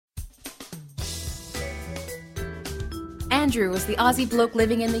Andrew is the Aussie bloke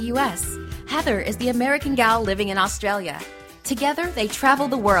living in the US. Heather is the American gal living in Australia. Together, they travel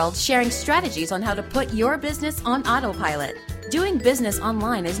the world sharing strategies on how to put your business on autopilot. Doing business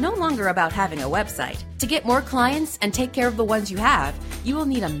online is no longer about having a website. To get more clients and take care of the ones you have, you will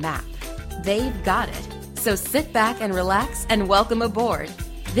need a map. They've got it. So sit back and relax and welcome aboard.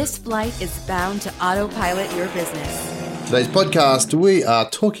 This flight is bound to autopilot your business. Today's podcast, we are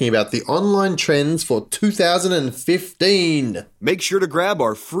talking about the online trends for 2015. Make sure to grab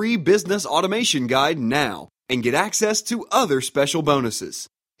our free business automation guide now and get access to other special bonuses.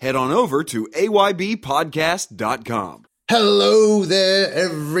 Head on over to aybpodcast.com. Hello there,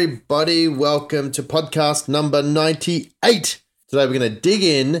 everybody. Welcome to podcast number 98. Today we're going to dig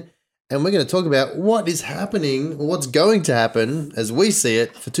in and we're going to talk about what is happening, or what's going to happen as we see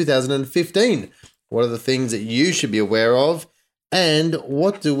it for 2015. What are the things that you should be aware of? And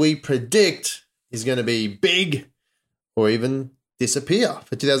what do we predict is going to be big or even disappear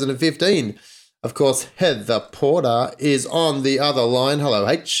for 2015? Of course, Heather Porter is on the other line. Hello,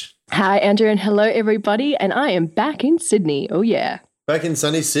 H. Hi, Andrew, and hello, everybody. And I am back in Sydney. Oh, yeah. Back in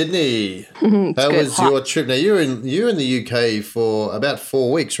sunny Sydney. How was your trip? Now, you're in the UK for about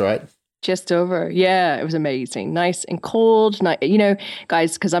 4 weeks, right? Just over. Yeah, it was amazing. Nice and cold. You know,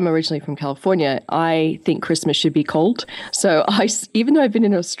 guys, because I'm originally from California, I think Christmas should be cold. So even though I've been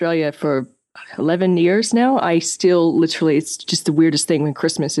in Australia for 11 years now, I still literally, it's just the weirdest thing when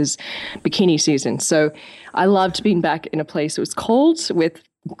Christmas is bikini season. So I loved being back in a place that was cold with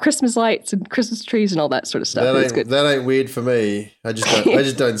Christmas lights and Christmas trees and all that sort of stuff. It's good. That ain't weird for me. I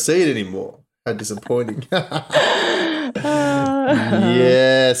just don't see it anymore. How disappointing.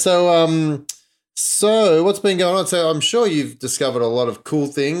 Yeah. So what's been going on? So I'm sure you've discovered a lot of cool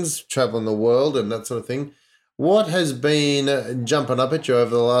things, traveling the world and that sort of thing. What has been jumping up at you over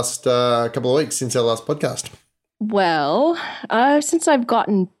the last couple of weeks since our last podcast? Well, since I've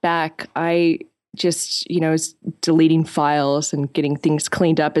gotten back, I just, was deleting files and getting things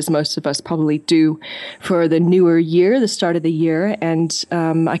cleaned up, as most of us probably do for the newer year, the start of the year. And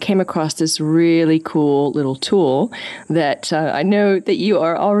I came across this really cool little tool that I know that you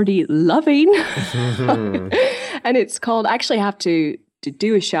are already loving. And it's called, I actually have to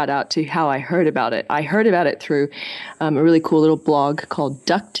do a shout out to how I heard about it. I heard about it through a really cool little blog called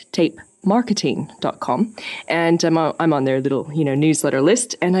ducttapemarketing.com. And I'm on their little, newsletter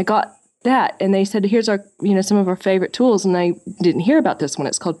list. And I got that, and they said, here's our, some of our favorite tools, and I didn't hear about this one.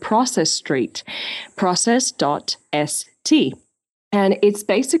 It's called Process Street, process.st, and it's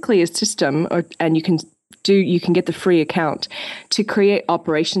basically a system, and you can get the free account to create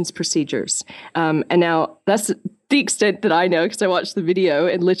operations procedures. And now that's the extent that I know, because I watched the video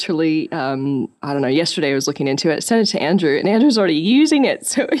and literally, yesterday I was looking into it, sent it to Andrew, and Andrew's already using it.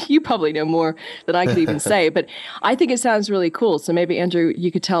 So you probably know more than I could even say, but I think it sounds really cool. So maybe Andrew,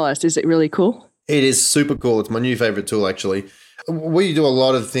 you could tell us, is it really cool? It is super cool. It's my new favorite tool, actually. We do a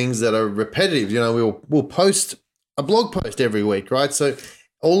lot of things that are repetitive. We'll post a blog post every week, right? So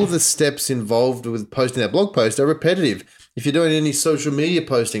all of the steps involved with posting that blog post are repetitive. If you're doing any social media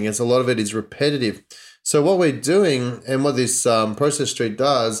posting, a lot of it is repetitive. So what we're doing, and what this Process Street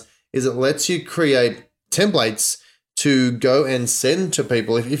does, is it lets you create templates to go and send to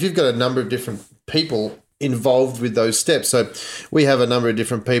people. If you've got a number of different people involved with those steps. So we have a number of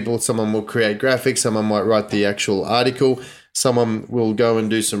different people. Someone will create graphics. Someone might write the actual article. Someone will go and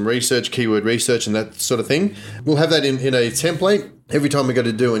do some research, keyword research and that sort of thing. We'll have that in a template. Every time we got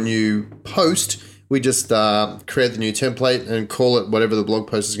to do a new post, we just create the new template and call it whatever the blog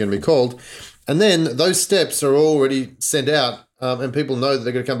post is going to be called. And then those steps are already sent out, and people know that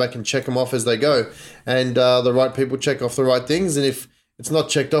they're going to come back and check them off as they go. And the right people check off the right things. And if it's not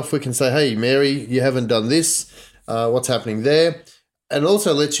checked off, we can say, hey, Mary, you haven't done this. What's happening there? And it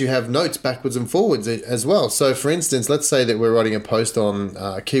also lets you have notes backwards and forwards as well. So, for instance, let's say that we're writing a post on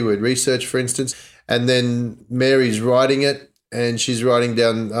keyword research, for instance, and then Mary's writing it and she's writing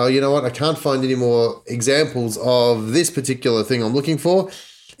down, oh, you know what? I can't find any more examples of this particular thing I'm looking for.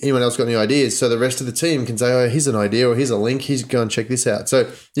 Anyone else got any ideas? So the rest of the team can say, oh, here's an idea, or here's a link. Here's go and check this out.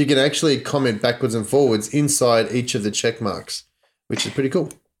 So you can actually comment backwards and forwards inside each of the check marks, which is pretty cool.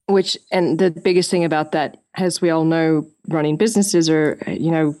 And the biggest thing about that, as we all know, running businesses or,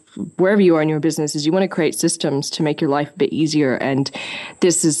 wherever you are in your business, is you want to create systems to make your life a bit easier. And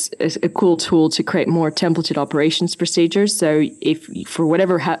this is a cool tool to create more templated operations procedures. So if for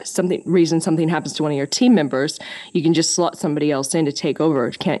whatever reason something happens to one of your team members, you can just slot somebody else in to take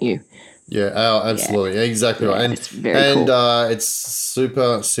over, can't you? Yeah, absolutely. Yeah. Exactly right. And, it's very cool. It's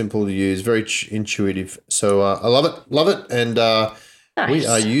super simple to use, very intuitive. So I love it. And We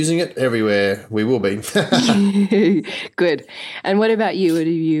are Nice. using it everywhere. We will be. Good. And what about you? What have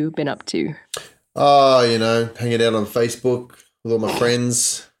you been up to? Oh, hanging out on Facebook with all my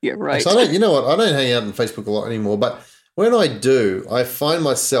friends. You're right. So I don't, you know what? I don't hang out on Facebook a lot anymore, but when I do, I find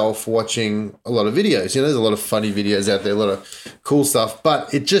myself watching a lot of videos. There's a lot of funny videos out there, a lot of cool stuff,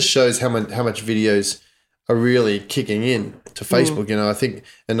 but it just shows how much videos are really kicking in to Facebook. I think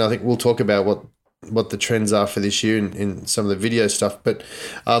we'll talk about what the trends are for this year in some of the video stuff. But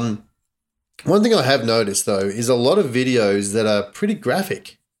one thing I have noticed though is a lot of videos that are pretty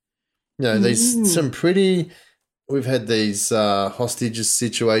graphic. There's some pretty. We've had these hostage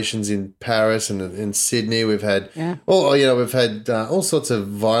situations in Paris and in Sydney. We've had, we've had all sorts of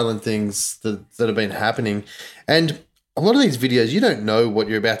violent things that have been happening, and a lot of these videos you don't know what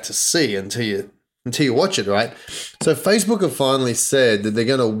you're about to see until you watch it, right? So Facebook have finally said that they're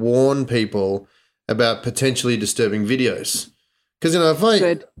going to warn people about potentially disturbing videos. Because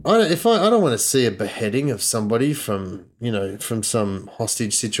if I don't want to see a beheading of somebody from some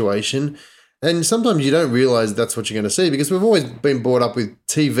hostage situation. And sometimes you don't realize that's what you're going to see because we've always been brought up with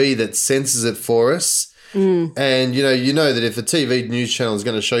TV that censors it for us. And you know that if the TV news channel is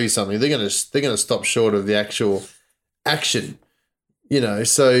going to show you something, they're going to stop short of the actual action.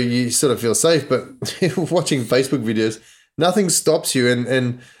 So you sort of feel safe. But watching Facebook videos, nothing stops you,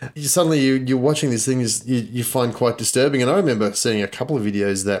 and suddenly you're watching these things you find quite disturbing. And I remember seeing a couple of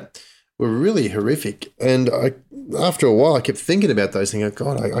videos that were really horrific, and after a while I kept thinking about those things.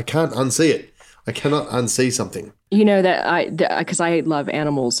 God, I can't unsee it. I cannot unsee something. Because I love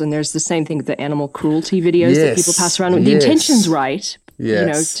animals, and there's the same thing with the animal cruelty videos that people pass around. The intention's right,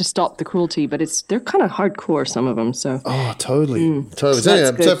 to stop the cruelty, but they're kind of hardcore, some of them. So totally. So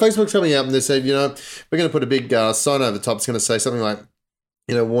Facebook's coming out and they said, we're going to put a big sign over the top. It's going to say something like,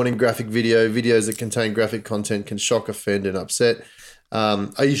 warning: graphic videos that contain graphic content can shock, offend, and upset.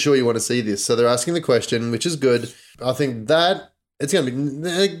 Are you sure you want to see this? So they're asking the question, which is good. I think that it's going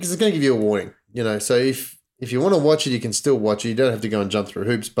to give you a warning. So if you want to watch it, you can still watch it. You don't have to go and jump through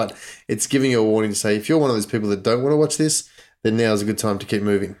hoops, but it's giving you a warning to say, if you're one of those people that don't want to watch this, then now's a good time to keep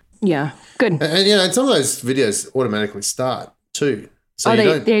moving. Yeah, good. And some of those videos automatically start too. So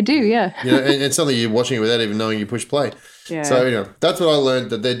they do, yeah. And suddenly you're watching it without even knowing you push play. Yeah. So, that's what I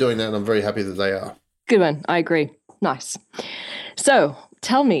learned, that they're doing that, and I'm very happy that they are. Good one. I agree. Nice. So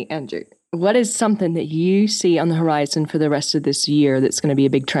tell me, Andrew, what is something that you see on the horizon for the rest of this year that's going to be a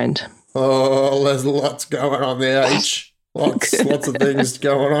big trend? Oh, there's lots going on there, H. Lots of things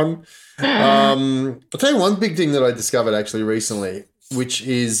going on. I'll tell you one big thing that I discovered actually recently, which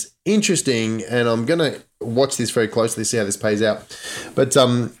is interesting, and I'm going to watch this very closely, see how this pays out. But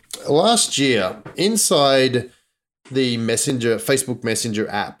last year, inside the Facebook Messenger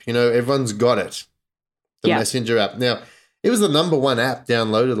app, everyone's got it, the Messenger app. Now, it was the number one app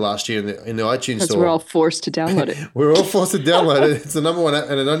downloaded last year in the iTunes store. Because we're all forced to download it. We're all forced to download it. It's the number one app,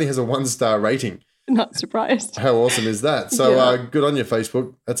 and it only has a 1-star rating. Not surprised. How awesome is that? So good on you,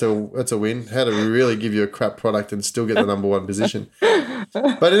 Facebook. That's a win. How to really give you a crap product and still get the number one position.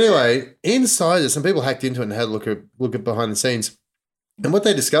 But anyway, inside it, some people hacked into it and had a look at behind the scenes. And what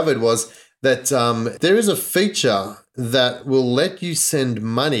they discovered was that there is a feature that will let you send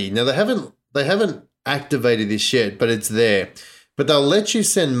money. Now they haven't activated this yet, but it's there. But they'll let you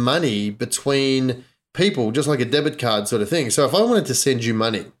send money between people, just like a debit card sort of thing. So if I wanted to send you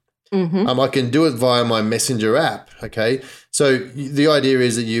money, I can do it via my Messenger app, okay? So the idea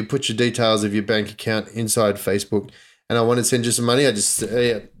is that you put your details of your bank account inside Facebook, and I want to send you some money. I just,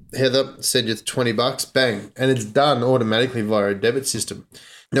 Heather, send you $20, bang, and it's done automatically via a debit system.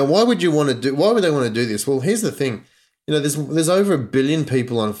 Now, why would they want to do this? Well, here's the thing. There's over 1 billion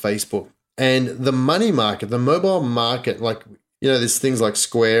people on Facebook, and the money market, the mobile market, like, there's things like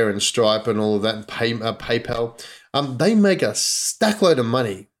Square and Stripe and all of that, and PayPal, they make a stack load of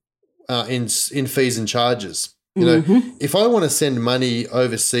money in fees and charges. If I want to send money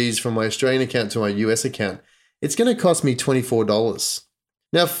overseas from my Australian account to my US account, it's going to cost me $24.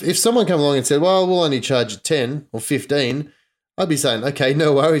 Now, if someone came along and said, well, we'll only charge you 10 or 15, I'd be saying, okay,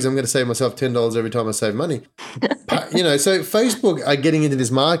 no worries. I'm going to save myself $10 every time I save money. So Facebook are getting into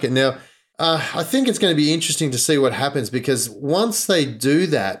this market. Now, I think it's going to be interesting to see what happens, because once they do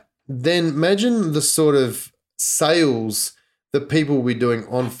that, then imagine the sort of sales that people will be doing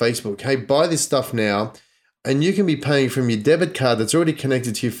on Facebook. Hey, buy this stuff now, and you can be paying from your debit card that's already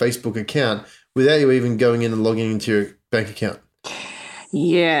connected to your Facebook account without you even going in and logging into your bank account.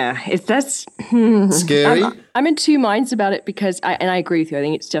 Yeah, that's Scary. I'm in two minds about it because I agree with you. I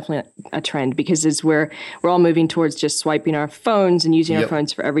think it's definitely a trend because as we're all moving towards just swiping our phones and using our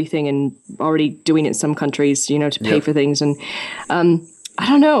phones for everything, and already doing it in some countries, to pay for things. And I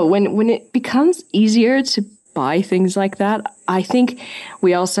don't know, when it becomes easier to buy things like that, I think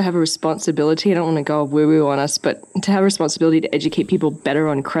we also have a responsibility. I don't want to go woo-woo on us, but to have a responsibility to educate people better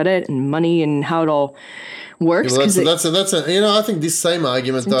on credit and money and how it all works. Well, that's I think this same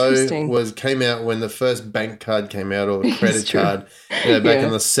argument though came out when the first bank card came out, or the credit card, back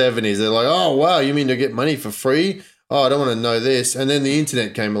in the 70s. They're like, oh wow, you mean to get money for free? Oh, I don't want to know this. And then the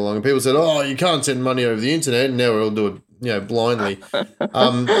internet came along, and people said, oh, you can't send money over the internet. And now we all do it, blindly.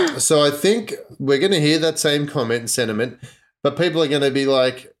 So I think we're going to hear that same comment and sentiment, but people are going to be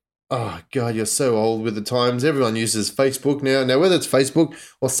like, oh God, you're so old with the times. Everyone uses Facebook now. Now, whether it's Facebook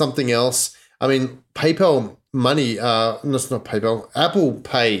or something else. I mean, PayPal money, not PayPal, Apple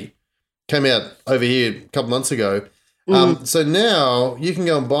Pay came out over here a couple months ago. So now you can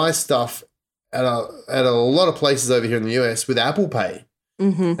go and buy stuff at a lot of places over here in the US with Apple Pay.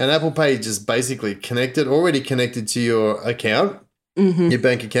 And Apple Pay just basically already connected to your account, your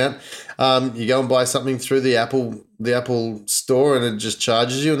bank account. You go and buy something through the Apple store, and it just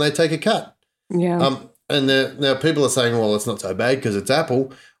charges you, and they take a cut. Yeah. And now people are saying, well, it's not so bad because it's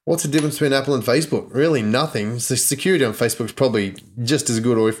Apple. What's the difference between Apple and Facebook? Really nothing. The security on Facebook is probably just as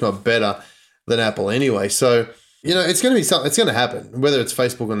good, or if not better, than Apple anyway. So, it's going to be something. It's going to happen. Whether it's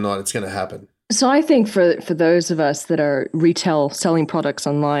Facebook or not, it's going to happen. So I think for those of us that are retail selling products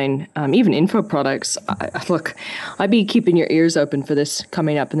online, even info products, look, I'd be keeping your ears open for this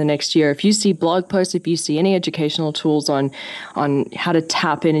coming up in the next year. If you see blog posts, if you see any educational tools on how to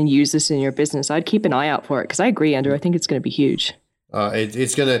tap in and use this in your business, I'd keep an eye out for it, because I agree, Andrew. I think it's going to be huge.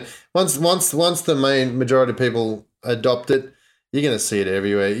 It's going to once the main majority of people adopt it, you're going to see it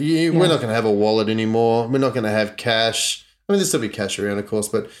everywhere. We're not going to have a wallet anymore. We're not going to have cash. I mean, there'll still be cash around, of course,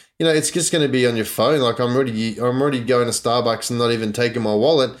 but it's just going to be on your phone. Like I'm already going to Starbucks and not even taking my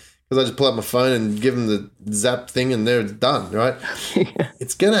wallet, because I just pull out my phone and give them the zap thing, and there it's done. Right?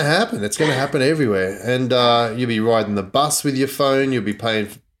 It's going to happen. It's going to happen everywhere, and you'll be riding the bus with your phone. You'll be paying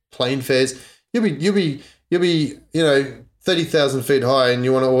plane fares. You'll be 30,000 feet high, and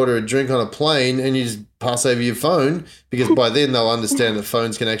you want to order a drink on a plane, and you just pass over your phone, because by then they'll understand that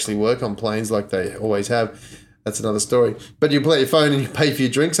phones can actually work on planes like they always have. That's another story. But you pull out your phone and you pay for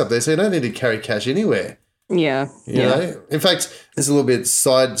your drinks up there, so you don't need to carry cash anywhere. Yeah. You know? In fact, this is a little bit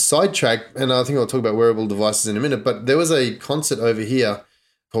sidetrack, and I think I'll talk about wearable devices in a minute, but there was a concert over here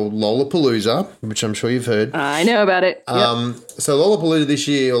called Lollapalooza, which I'm sure you've heard. I know about it. So Lollapalooza this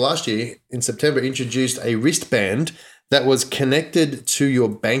year, or last year, in September, introduced a wristband that was connected to your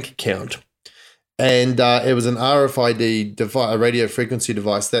bank account. And it was an RFID device, a radio frequency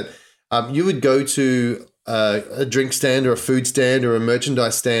device that you would go to a drink stand or a food stand or a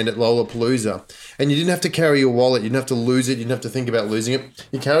merchandise stand at Lollapalooza, and you didn't have to carry your wallet. You didn't have to lose it. You didn't have to think about losing it.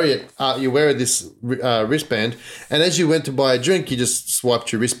 You carry it. You wear this wristband, and as you went to buy a drink, you just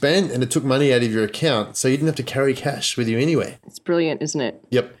swiped your wristband, and it took money out of your account, so you didn't have to carry cash with you anyway. It's brilliant, isn't it?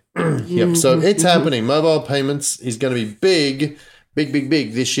 Yep. Yep. So it's happening. Mobile payments is going to be big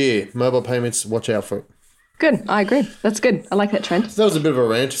this year. Mobile payments, watch out for it. Good. I agree. That's good. I like that trend. That was a bit of a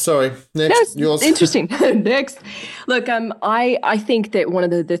rant. Sorry. Next. Yours. Interesting. Next. Look, I think that one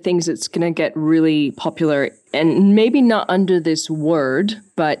of the things that's going to get really popular, and maybe not under this word,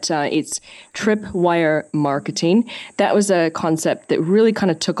 but it's tripwire marketing. That was a concept that really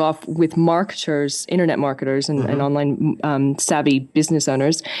kind of took off with marketers, internet marketers, and online savvy business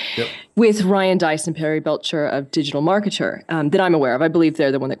owners. Yep. With Ryan Deiss and Perry Belcher of Digital Marketer, that I'm aware of. I believe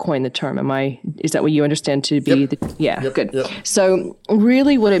they're the one that coined the term. Is that what you understand to be? Yep. Good. Yep. So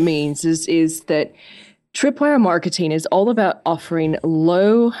really what it means is that tripwire marketing is all about offering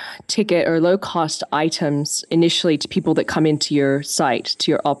low ticket or low cost items initially to people that come into your site, to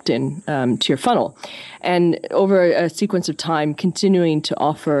your opt-in, to your funnel. And over a sequence of time, continuing to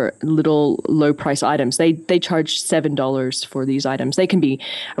offer little low price items. They charge $7 for these items. They can be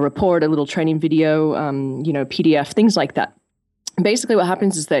a report, a little training video, PDF, things like that. Basically, what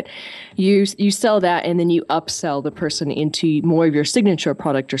happens is that you sell that, and then you upsell the person into more of your signature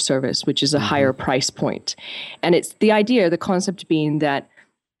product or service, which is a higher price point. And it's the idea, the concept being that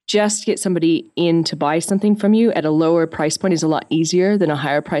just get somebody in to buy something from you at a lower price point is a lot easier than a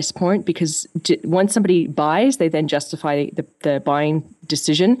higher price point, because once somebody buys, they then justify the buying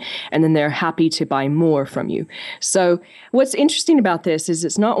decision, and then they're happy to buy more from you. So what's interesting about this is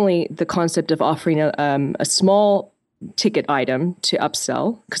it's not only the concept of offering a small ticket item to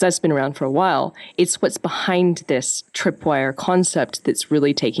upsell, because that's been around for a while. It's what's behind this tripwire concept that's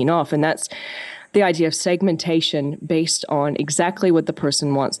really taking off. And that's the idea of segmentation based on exactly what the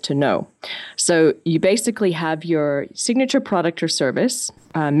person wants to know. So you basically have your signature product or service,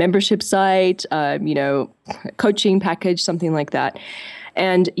 membership site, coaching package, something like that.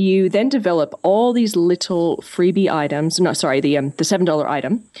 And you then develop all these little freebie items, the $7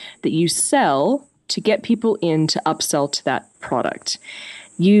 item that you sell to get people in to upsell to that product.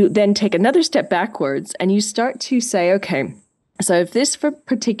 You then take another step backwards and you start to say, okay, so if this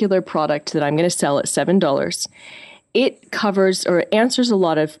particular product that I'm going to sell at $7, it covers or answers a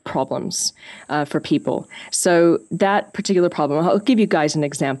lot of problems for people. So that particular problem, I'll give you guys an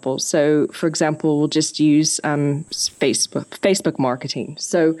example. So for example, we'll just use Facebook marketing.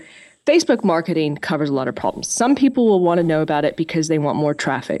 So Facebook marketing covers a lot of problems. Some people will want to know about it because they want more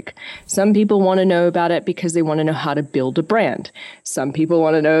traffic. Some people want to know about it because they want to know how to build a brand. Some people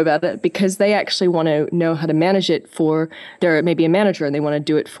want to know about it because they actually want to know how to manage it for, they're maybe a manager and they want to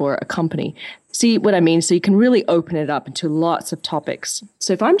do it for a company. See what I mean? So you can really open it up into lots of topics.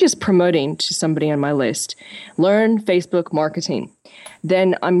 So if I'm just promoting to somebody on my list, learn Facebook marketing,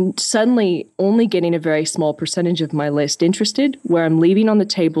 then I'm suddenly only getting a very small percentage of my list interested, where I'm leaving on the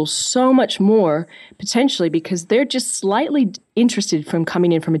table so much more potentially because they're just slightly interested from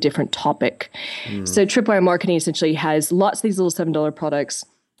coming in from a different topic. So Tripwire Marketing essentially has lots of these little $7 products.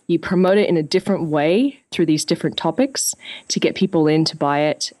 You promote it in a different way through these different topics to get people in to buy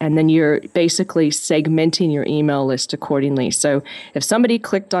it. And then you're basically segmenting your email list accordingly. So if somebody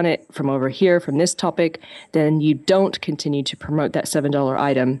clicked on it from over here, from this topic, then you don't continue to promote that $7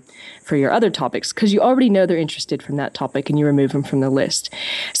 item for your other topics because you already know they're interested from that topic and you remove them from the list.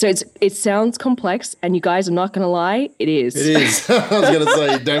 So it sounds complex. And you guys, I'm not going to lie, it is. It is. I was going to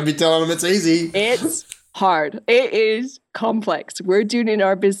say, don't be telling them it's easy. It's hard. It is complex. We're doing it in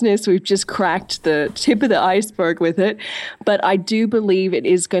our business. We've just cracked the tip of the iceberg with it. But I do believe it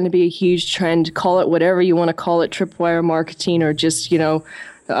is going to be a huge trend. Call it whatever you want to call it, tripwire marketing or just,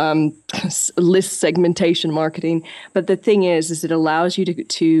 list segmentation marketing. But the thing is it allows you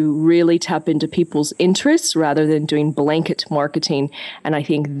to really tap into people's interests rather than doing blanket marketing. And I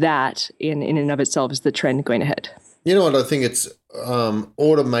think that in and of itself is the trend going ahead. You know what? I think it's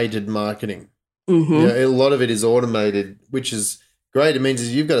automated marketing. Mm-hmm. A lot of it is automated, which is great. It means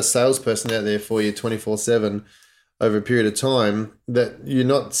you've got a salesperson out there for you 24/7 over a period of time that you're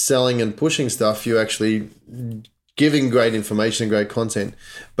not selling and pushing stuff. You're actually giving great information and great content,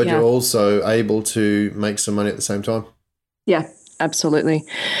 but you're also able to make some money at the same time. Yeah, absolutely.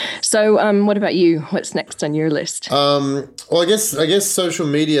 So what about you? What's next on your list? Well, I guess social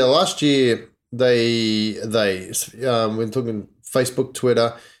media. Last year, we're talking Facebook,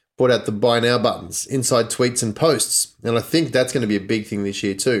 Twitter, brought out the buy now buttons inside tweets and posts. And I think that's going to be a big thing this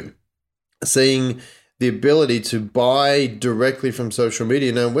year too. Seeing the ability to buy directly from social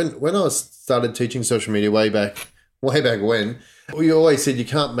media. Now, when I started teaching social media way back when, we always said you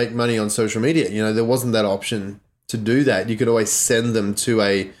can't make money on social media. There wasn't that option to do that. You could always send them to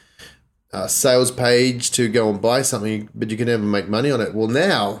a sales page to go and buy something, but you could never make money on it. Well,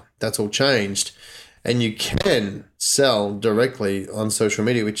 now that's all changed. And you can sell directly on social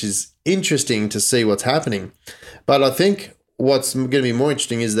media, which is interesting to see what's happening. But I think what's going to be more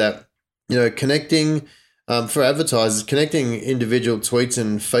interesting is that, connecting for advertisers, connecting individual tweets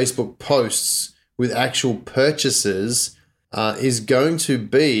and Facebook posts with actual purchases is going to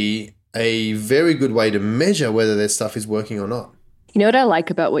be a very good way to measure whether their stuff is working or not. You know what I like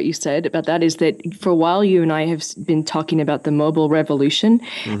about what you said about that is that for a while, you and I have been talking about the mobile revolution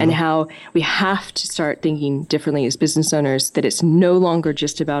and how we have to start thinking differently as business owners, that it's no longer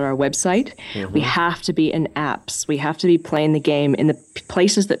just about our website. We have to be in apps. We have to be playing the game in the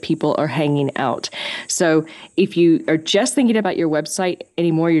places that people are hanging out. So if you are just thinking about your website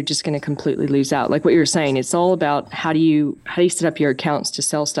anymore, you're just going to completely lose out. Like what you were saying, it's all about how do you set up your accounts to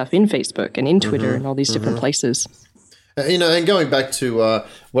sell stuff in Facebook and in Twitter and all these different places. And going back to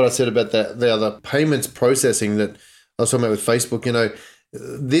what I said about the other payments processing that I was talking about with Facebook,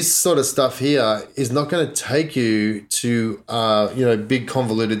 this sort of stuff here is not going to take you to, big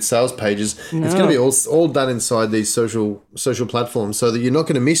convoluted sales pages. No. It's going to be all done inside these social platforms so that you're not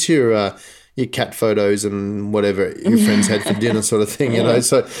going to miss your cat photos and whatever your friends had for dinner sort of thing,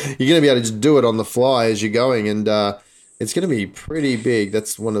 So you're going to be able to just do it on the fly as you're going, and it's going to be pretty big.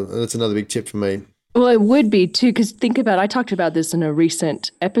 That's another big tip for me. Well, it would be too, because I talked about this in a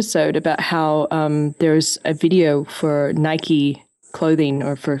recent episode about how there's a video for Nike clothing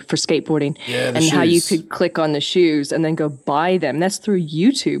or for skateboarding and shoes. How you could click on the shoes and then go buy them. That's through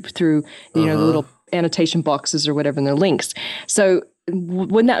YouTube, through the little annotation boxes or whatever in their links. So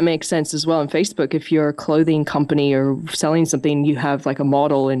wouldn't that make sense as well on Facebook? If you're a clothing company or selling something, you have like a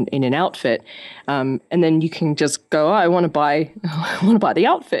model in an outfit, and then you can just go, I want to buy the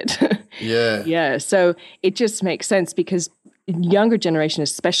outfit. Yeah. Yeah. So it just makes sense because younger generation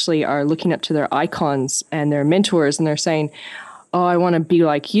especially are looking up to their icons and their mentors, and they're saying, oh, I want to be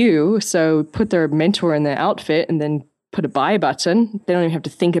like you. So put their mentor in the outfit and then put a buy button. They don't even have to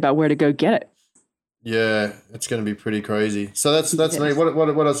think about where to go get it. Yeah, it's going to be pretty crazy. So that's me.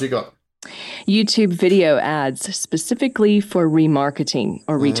 What else you got? YouTube video ads specifically for remarketing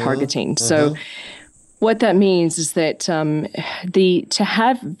or retargeting. So what that means is that to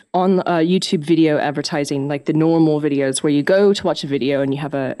have on YouTube video advertising, like the normal videos where you go to watch a video and you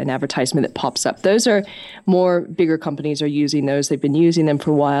have an advertisement that pops up, those are more bigger companies are using those. They've been using them for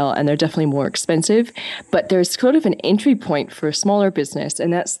a while and they're definitely more expensive. But there's sort of an entry point for a smaller business,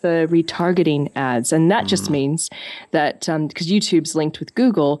 and that's the retargeting ads. And that just means that because YouTube's linked with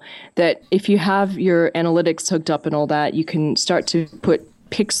Google, that if you have your analytics hooked up and all that, you can start to put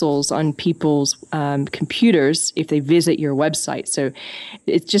pixels on people's computers if they visit your website. So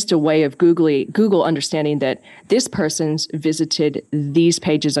it's just a way of Google understanding that this person's visited these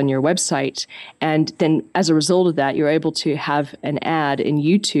pages on your website. And then as a result of that, you're able to have an ad in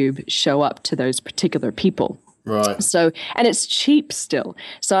YouTube show up to those particular people. Right. So, and it's cheap still.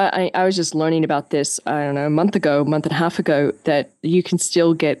 So I was just learning about this, I don't know, a month and a half ago, that you can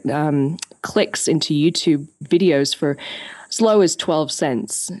still get clicks into YouTube videos for as low as 12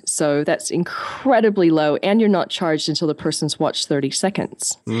 cents. So that's incredibly low, and you're not charged until the person's watched 30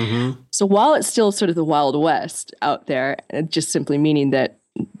 seconds. Mm-hmm. So while it's still sort of the Wild West out there, just simply meaning that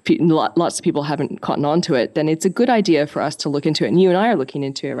lots of people haven't caught on to it, then it's a good idea for us to look into it. And you and I are looking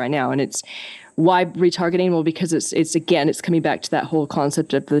into it right now. And it's why retargeting? Well, because it's coming back to that whole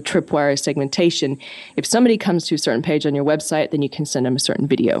concept of the tripwire segmentation. If somebody comes to a certain page on your website, then you can send them a certain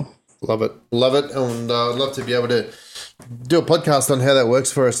video. Love it. And I'd love to be able to do a podcast on how that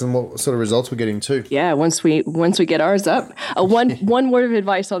works for us and what sort of results we're getting too. Yeah, once we get ours up. One word of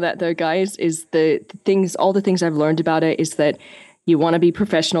advice on that though, guys, is all the things I've learned about it is that you want to be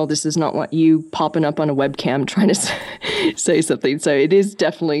professional. This is not what you popping up on a webcam trying to say something. So it is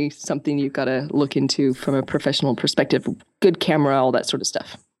definitely something you've got to look into from a professional perspective. Good camera, all that sort of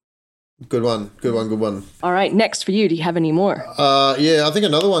stuff. Good one. All right, next for you. Do you have any more? Yeah, I think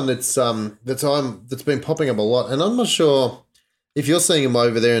another one that's been popping up a lot, and I'm not sure if you're seeing them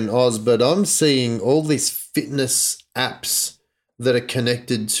over there in Oz, but I'm seeing all these fitness apps that are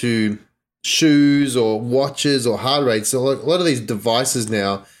connected to shoes or watches or heart rates. So a lot of these devices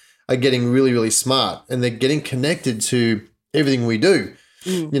now are getting really, really smart, and they're getting connected to everything we do.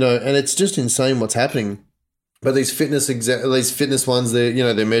 And it's just insane what's happening. But these fitness ones,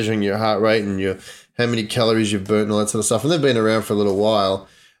 they're measuring your heart rate and how many calories you've burnt and all that sort of stuff. And they've been around for a little while.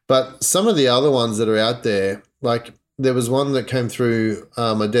 But some of the other ones that are out there, like there was one that came through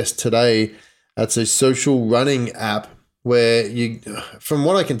my desk today. That's a social running app where from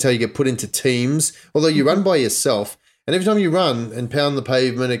what I can tell, you get put into teams, although you run by yourself. And every time you run and pound the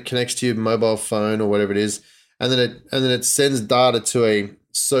pavement, it connects to your mobile phone or whatever it is. And then it sends data to a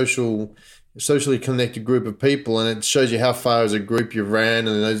socially connected group of people, and it shows you how far as a group you ran,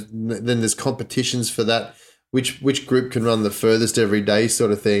 and then there's competitions for that, which group can run the furthest every day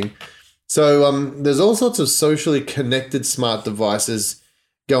sort of thing. So there's all sorts of socially connected smart devices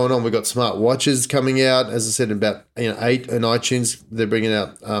going on. We've got smart watches coming out, as I said, about 8 in iTunes. They're bringing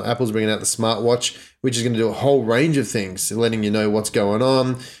out Apple's bringing out the smartwatch, which is going to do a whole range of things, letting you know what's going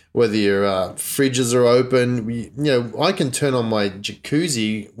on, whether your fridges are open. I can turn on my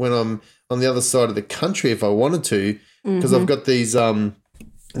jacuzzi when I'm on the other side of the country if I wanted to, because I've got these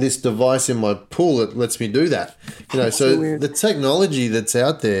this device in my pool that lets me do that. So the technology that's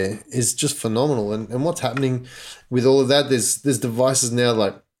out there is just phenomenal. And what's happening with all of that, there's devices now,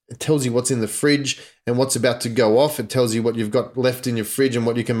 like it tells you what's in the fridge and what's about to go off. It tells you what you've got left in your fridge and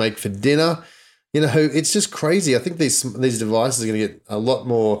what you can make for dinner. It's just crazy. I think these devices are going to get a lot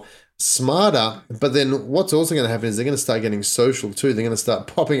more smarter, but then what's also going to happen is they're going to start getting social too. They're going to start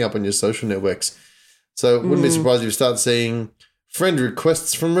popping up on your social networks. So it wouldn't be surprised if you start seeing friend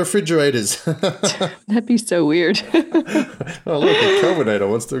requests from refrigerators. That'd be so weird. Oh, look, the Kelvinator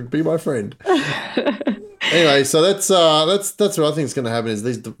wants to be my friend. Anyway, so that's what I think is going to happen is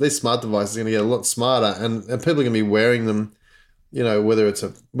these smart devices are going to get a lot smarter, and people are going to be wearing them, whether it's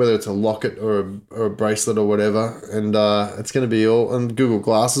a locket or a bracelet or whatever, and it's going to be all. And Google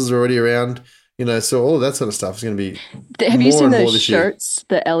Glasses are already around, so all of that sort of stuff is going to be. Have you seen those shirts,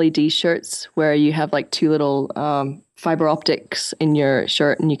 the LED shirts, where you have like two little fiber optics in your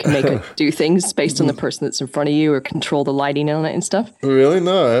shirt and you can make it do things based on the person that's in front of you or control the lighting on it and stuff. Really?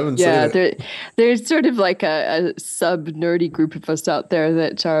 No, I haven't seen it. Yeah, there's sort of like a sub-nerdy group of us out there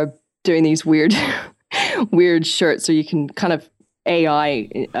that are doing these weird shirts so you can kind of AI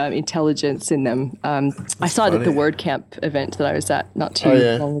intelligence in them. I saw it at the WordCamp event that I was at not too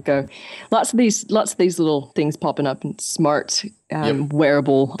long ago. Lots of these little things popping up and smart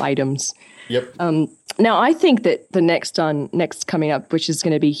wearable items. Yep. Now, I think that the next coming up, which is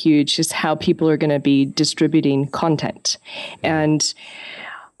going to be huge, is how people are going to be distributing content. And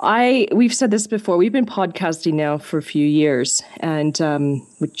we've said this before. We've been podcasting now for a few years, and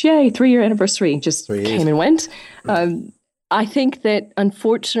 3-year anniversary just came and went. I think that,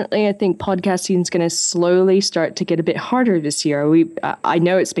 unfortunately, podcasting is going to slowly start to get a bit harder this year. I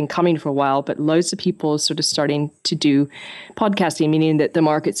know it's been coming for a while, but loads of people are sort of starting to do podcasting, meaning that the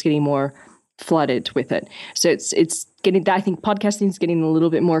market's getting more flooded with it. So it's getting. I think podcasting is getting a little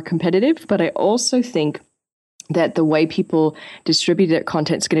bit more competitive, but I also think that the way people distribute their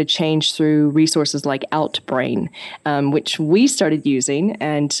content is going to change through resources like Outbrain, which we started using.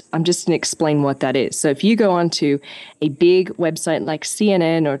 And I'm just going to explain what that is. So if you go onto a big website like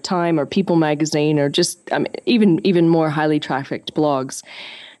CNN or Time or People Magazine or just even more highly trafficked blogs,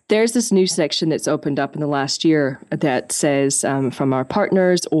 there's this new section that's opened up in the last year that says from our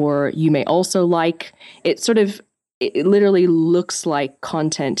partners, or you may also like. It literally looks like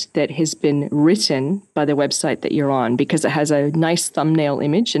content that has been written by the website that you're on because it has a nice thumbnail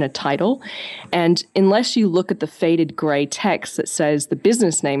image and a title. And unless you look at the faded gray text that says the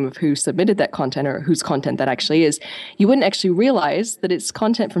business name of who submitted that content or whose content that actually is, you wouldn't actually realize that it's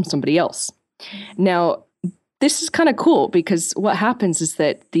content from somebody else. Now, this is kind of cool because what happens is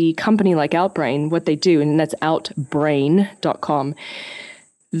that the company like Outbrain, what they do, and that's outbrain.com,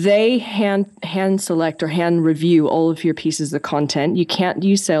 they hand select or hand review all of your pieces of content. You can't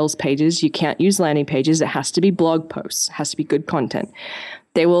use sales pages. You can't use landing pages. It has to be blog posts. It has to be good content.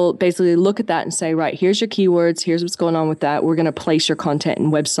 They will basically look at that and say, right, here's your keywords. Here's what's going on with that. We're going to place your content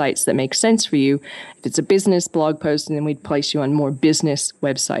in websites that make sense for you. If it's a business blog post, and then we'd place you on more business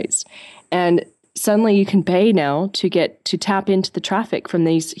websites. And suddenly you can pay now to tap into the traffic from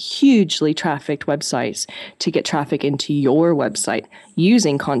these hugely trafficked websites to get traffic into your website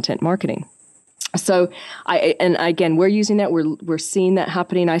using content marketing. So again, we're using that. We're seeing that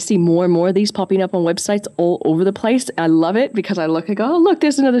happening. I see more and more of these popping up on websites all over the place. I love it because I go, oh, look,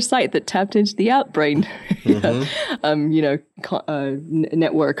 there's another site that tapped into the Outbrain,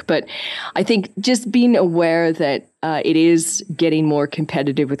 network. But I think just being aware that it is getting more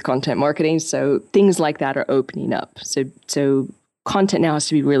competitive with content marketing. So things like that are opening up. So content now has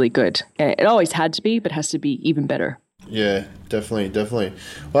to be really good. It always had to be, but has to be even better. Yeah, definitely.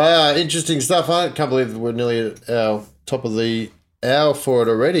 Well, interesting stuff. I can't believe we're nearly at our top of the hour for it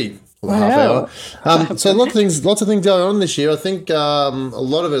already. Half hour. So lots of things going on this year. I think a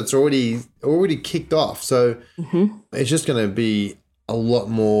lot of it's already kicked off. So it's just going to be a lot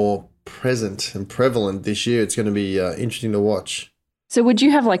more present and prevalent this year. It's going to be interesting to watch. So would you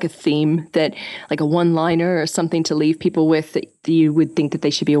have like a theme that, like a one-liner or something to leave people with that you would think that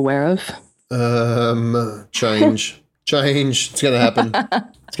they should be aware of? Change. It's going to happen.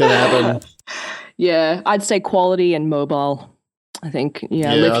 Yeah, I'd say quality and mobile. I think,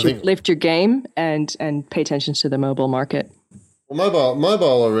 lift your game and pay attention to the mobile market. Well,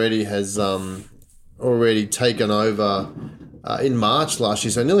 mobile already has taken over in March last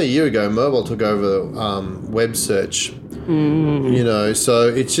year. So nearly a year ago, mobile took over web search. So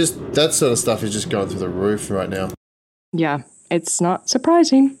it's just that sort of stuff is just going through the roof right now. Yeah, it's not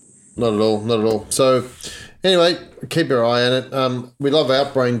surprising. Not at all. So anyway, keep your eye on it. We love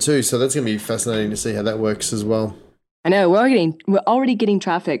Outbrain too, so that's going to be fascinating to see how that works as well. I know we're already getting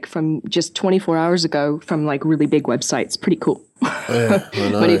traffic from just 24 hours ago from like really big websites. Pretty cool. Yeah, I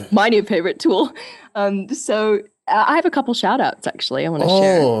know. my new favorite tool. So I have a couple shout outs actually I want to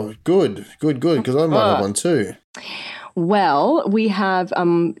share. Oh, good. Because I might have one too. Well, we have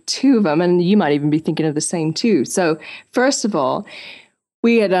two of them, and you might even be thinking of the same too. So first of all,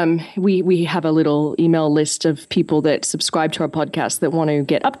 we had we have a little email list of people that subscribe to our podcast that want to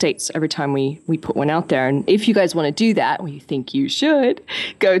get updates every time we put one out there. And if you guys want to do that, we think you should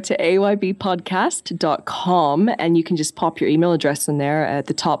go to aybpodcast.com and you can just pop your email address in there at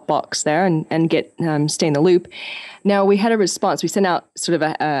the top box there and get stay in the loop. Now, we had a response. We sent out sort of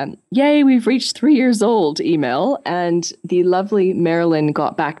a, yay, we've reached 3 years old email. And the lovely Marilyn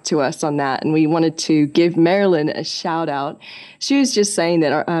got back to us on that. And we wanted to give Marilyn a shout out. She was just saying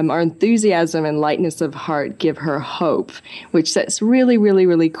that our enthusiasm and lightness of heart give her hope, which that's really, really,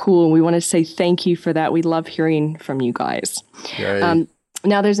 really cool. And we want to say thank you for that. We love hearing from you guys.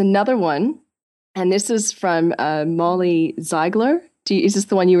 Now, there's another one. And this is from Molly Ziegler. Is this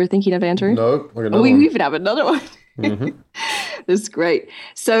the one you were thinking of, Andrew? No, we even have another one. Mm-hmm. This is great.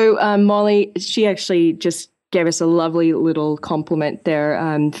 So Molly, she actually just gave us a lovely little compliment there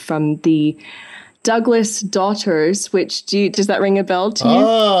from the Douglas Daughters, which does that ring a bell to you?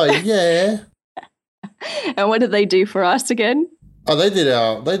 Oh, yeah. And what did they do for us again? Oh, they did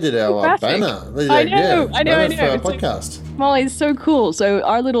our banner. I know. For our podcast. Molly, it's so cool. So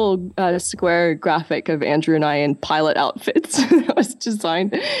our little square graphic of Andrew and I in pilot outfits was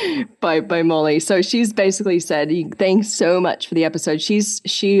designed by Molly. So she's basically said, thanks so much for the episode.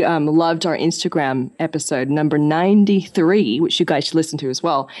 She loved our Instagram episode, number 93, which you guys should listen to as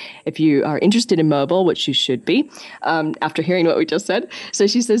well if you are interested in mobile, which you should be, after hearing what we just said. So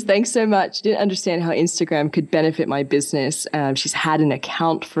she says, thanks so much. Didn't understand how Instagram could benefit my business. She's had an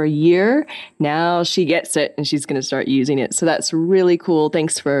account for a year. Now she gets it and she's going to start using it. So that's really cool.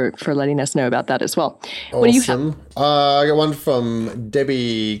 Thanks for letting us know about that as well. Awesome. What do you have? I got one from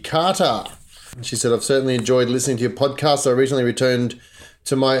Debbie Carter. She said, I've certainly enjoyed listening to your podcast. I recently returned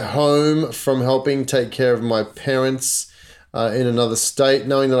to my home from helping take care of my parents in another state.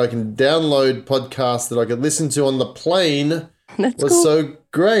 Knowing that I can download podcasts that I could listen to on the plane was cool. So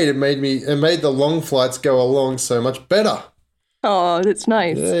great. It made the long flights go along so much better. Oh, that's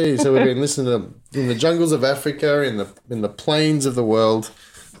nice. Hey, so we've been listening to in the jungles of Africa, in the plains of the world.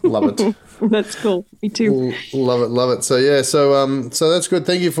 Love it. That's cool. Me too. Love it. So yeah, so that's good.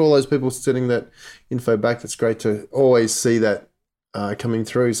 Thank you for all those people sending that info back. That's great to always see that coming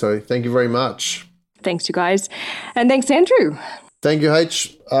through. So thank you very much. Thanks, you guys, and thanks, Andrew. Thank you,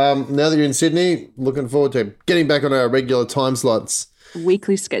 H. Now that you're in Sydney, looking forward to getting back on our regular time slots.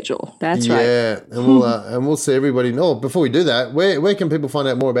 Weekly schedule. That's right. Yeah, and we'll see everybody. Oh, before we do that, where can people find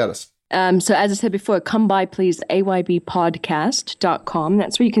out more about us? So as I said before, come by, please, aybpodcast.com.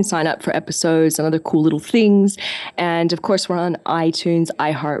 That's where you can sign up for episodes and other cool little things. And, of course, we're on iTunes,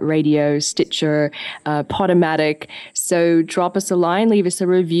 iHeartRadio, Stitcher, Podomatic. So drop us a line, leave us a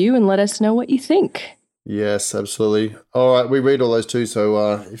review, and let us know what you think. Yes, absolutely. All right, we read all those too.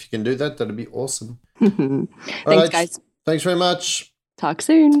 So if you can do that, that'd be awesome. Thanks, guys. Thanks very much. Talk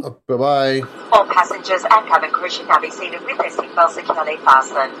soon. Bye-bye. All passengers and cabin crew should now be seated with their seatbelts securely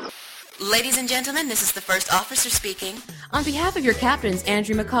fastened. Ladies and gentlemen, this is the first officer speaking. On behalf of your captains,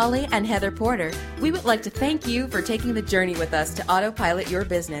 Andrew McCauley and Heather Porter, we would like to thank you for taking the journey with us to autopilot your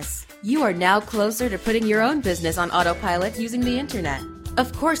business. You are now closer to putting your own business on autopilot using the internet.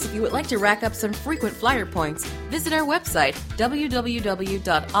 Of course, if you would like to rack up some frequent flyer points, visit our website,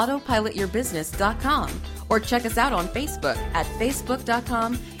 www.autopilotyourbusiness.com, or check us out on Facebook at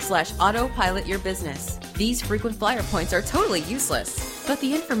facebook.com/autopilotyourbusiness. These frequent flyer points are totally useless, but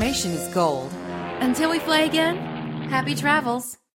the information is gold. Until we fly again, happy travels.